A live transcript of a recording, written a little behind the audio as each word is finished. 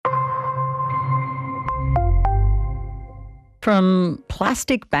From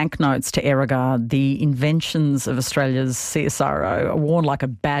plastic banknotes to Aerogard, the inventions of Australia's CSIRO are worn like a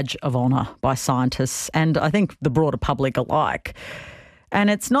badge of honour by scientists and I think the broader public alike.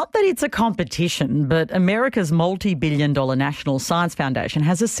 And it's not that it's a competition, but America's multi-billion-dollar National Science Foundation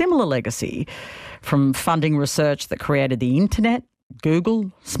has a similar legacy, from funding research that created the internet,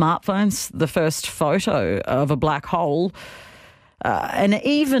 Google, smartphones, the first photo of a black hole, and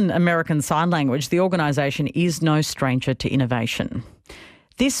even American Sign Language. The organisation is no stranger to innovation.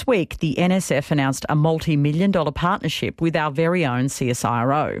 This week, the NSF announced a multi-million-dollar partnership with our very own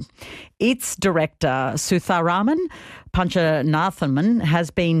CSIRO. Its director, Sutharaman Panchanathan, has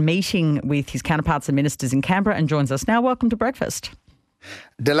been meeting with his counterparts and ministers in Canberra and joins us now. Welcome to Breakfast.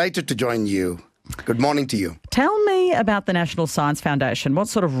 Delighted to join you. Good morning to you. Tell me about the National Science Foundation. What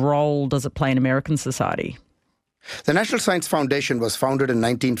sort of role does it play in American society? The National Science Foundation was founded in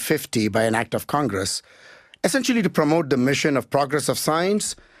 1950 by an act of Congress, essentially to promote the mission of progress of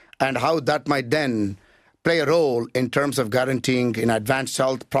science and how that might then play a role in terms of guaranteeing advanced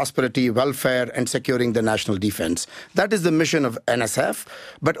health, prosperity, welfare, and securing the national defense. That is the mission of NSF.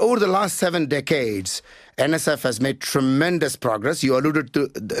 But over the last 7 decades, NSF has made tremendous progress. You alluded to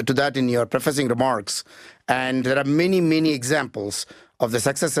that in your prefacing remarks. And there are many, many examples of the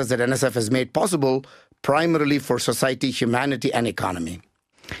successes that NSF has made possible, primarily for society, humanity, and economy.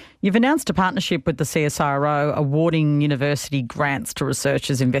 You've announced a partnership with the CSIRO, awarding university grants to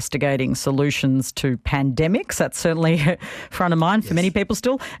researchers investigating solutions to pandemics. That's certainly front of mind for many people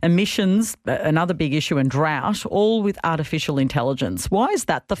still. Emissions, another big issue, and drought, all with artificial intelligence. Why is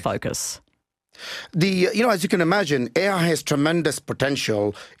that the focus? As you can imagine, AI has tremendous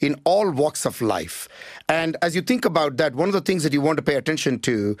potential in all walks of life. And as you think about that, one of the things that you want to pay attention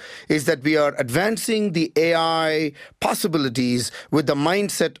to is that we are advancing the AI possibilities with the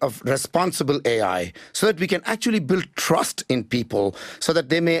mindset of responsible AI, so that we can actually build trust in people, so that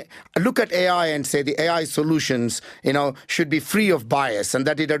they may look at AI and say the AI solutions, should be free of bias, and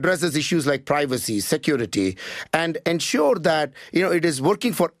that it addresses issues like privacy, security, and ensure that, it is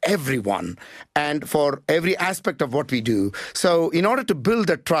working for everyone and for every aspect of what we do. So in order to build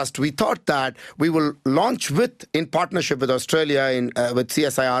that trust, we thought that we will launch in partnership with Australia, with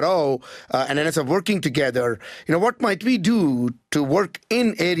CSIRO and NSF working together, what might we do to work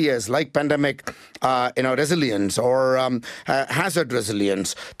in areas like pandemic, resilience or hazard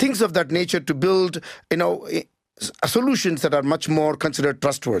resilience, things of that nature, to build, solutions that are much more considered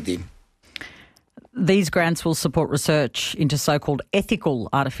trustworthy. These grants will support research into so-called ethical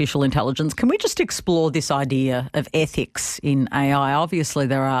artificial intelligence. Can we just explore this idea of ethics in AI? Obviously,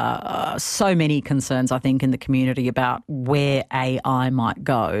 there are so many concerns, I think, in the community about where AI might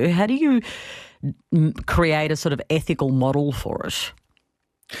go. How do you create a sort of ethical model for it?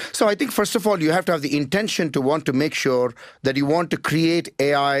 So I think, first of all, you have to have the intention to want to make sure that you want to create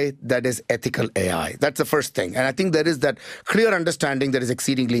AI that is ethical AI. That's the first thing. And I think there is that clear understanding that is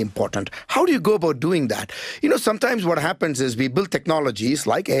exceedingly important. How do you go about doing that? Sometimes what happens is we build technologies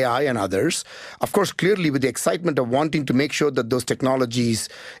like AI and others, of course, clearly with the excitement of wanting to make sure that those technologies,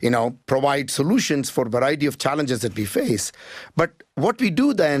 provide solutions for a variety of challenges that we face. But what we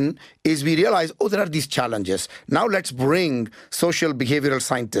do then is we realize, there are these challenges. Now let's bring social behavioral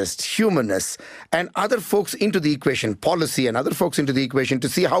scientists, humanists, and other folks into the equation, policy and other folks into the equation, to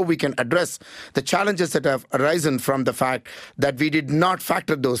see how we can address the challenges that have arisen from the fact that we did not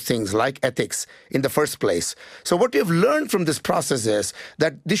factor those things like ethics in the first place. So what we have learned from this process is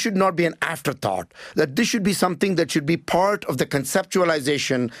that this should not be an afterthought, that this should be something that should be part of the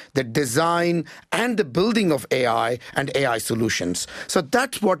conceptualization, the design, and the building of AI and AI solutions. So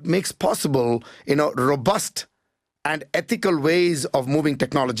that's what makes possible, robust and ethical ways of moving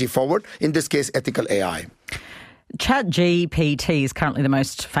technology forward, in this case, ethical AI. ChatGPT is currently the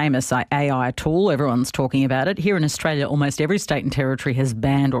most famous AI tool. Everyone's talking about it. Here in Australia, almost every state and territory has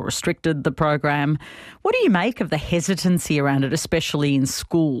banned or restricted the program. What do you make of the hesitancy around it, especially in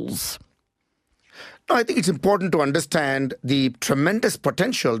schools? I think it's important to understand the tremendous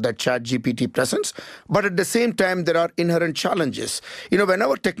potential that ChatGPT presents, but at the same time, there are inherent challenges.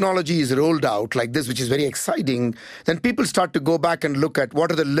 Whenever technology is rolled out like this, which is very exciting, then people start to go back and look at what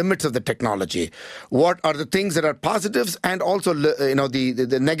are the limits of the technology, what are the things that are positives, and also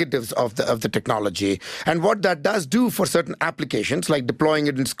the negatives of the technology, and what that does do for certain applications, like deploying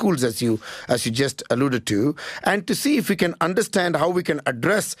it in schools, as you just alluded to, and to see if we can understand how we can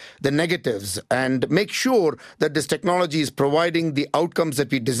address the negatives and make sure that this technology is providing the outcomes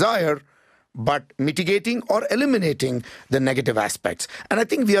that we desire, but mitigating or eliminating the negative aspects. And I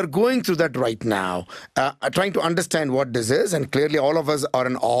think we are going through that right now, trying to understand what this is. And clearly all of us are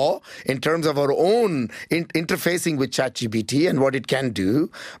in awe in terms of our own interfacing with ChatGPT and what it can do.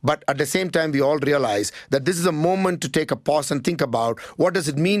 But at the same time, we all realize that this is a moment to take a pause and think about what does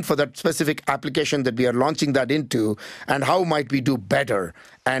it mean for that specific application that we are launching that into, and how might we do better.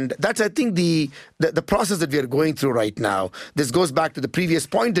 And that's, I think, the process that we are going through right now. This goes back to the previous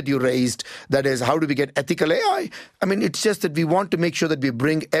point that you raised, that is, how do we get ethical AI? I mean, it's just that we want to make sure that we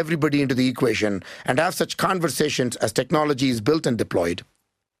bring everybody into the equation and have such conversations as technology is built and deployed.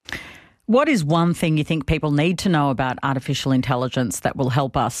 What is one thing you think people need to know about artificial intelligence that will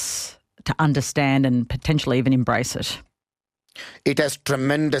help us to understand and potentially even embrace it? It has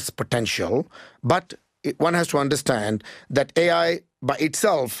tremendous potential, but one has to understand that AI by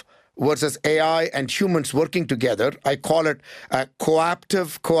itself versus AI and humans working together, I call it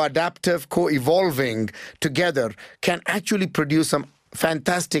cooperative, co-adaptive, co-evolving together, can actually produce some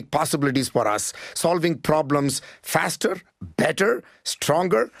fantastic possibilities for us, solving problems faster, better,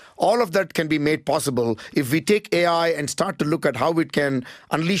 stronger. All of that can be made possible if we take AI and start to look at how it can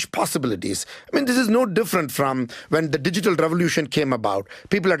unleash possibilities. I mean, this is no different from when the digital revolution came about.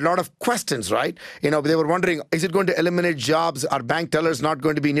 People had a lot of questions, right? They were wondering, is it going to eliminate jobs? Are bank tellers not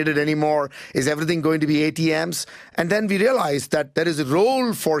going to be needed anymore? Is everything going to be ATMs? And then we realized that there is a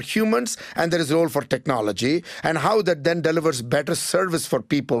role for humans and there is a role for technology, and how that then delivers better service for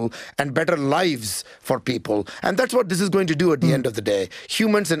people and better lives for people. And that's what this is going to do at the end of the day.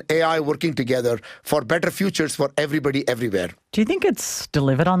 Humans and AI working together for better futures for everybody, everywhere. Do you think it's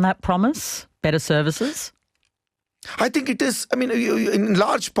delivered on that promise? Better services? I think it is. I mean, in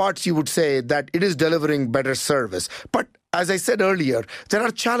large parts, you would say that it is delivering better service. But as I said earlier, there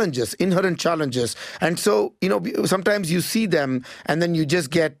are challenges, inherent challenges. And so, sometimes you see them and then you just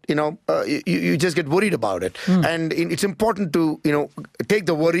get, you just get worried about it. And it's important to, take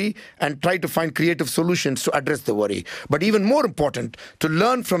the worry and try to find creative solutions to address the worry. But even more important, to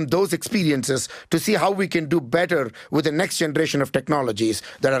learn from those experiences to see how we can do better with the next generation of technologies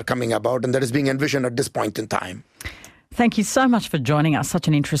that are coming about and that is being envisioned at this point in time. Thank you so much for joining us. Such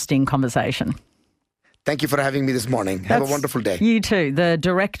an interesting conversation. Thank you for having me this morning. Have a wonderful day. You too. The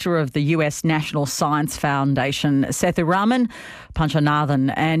director of the US National Science Foundation, Sethuraman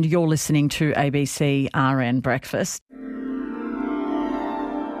Panchanathan, and you're listening to ABC RN Breakfast.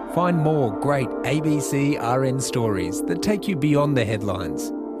 Find more great ABC RN stories that take you beyond the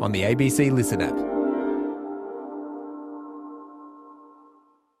headlines on the ABC Listen app.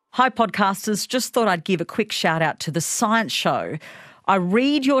 Hi podcasters, just thought I'd give a quick shout out to The Science Show. I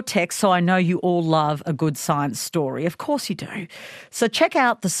read your text, so I know you all love a good science story. Of course you do. So check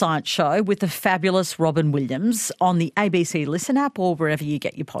out The Science Show with the fabulous Robin Williams on the ABC Listen app or wherever you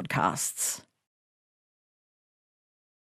get your podcasts.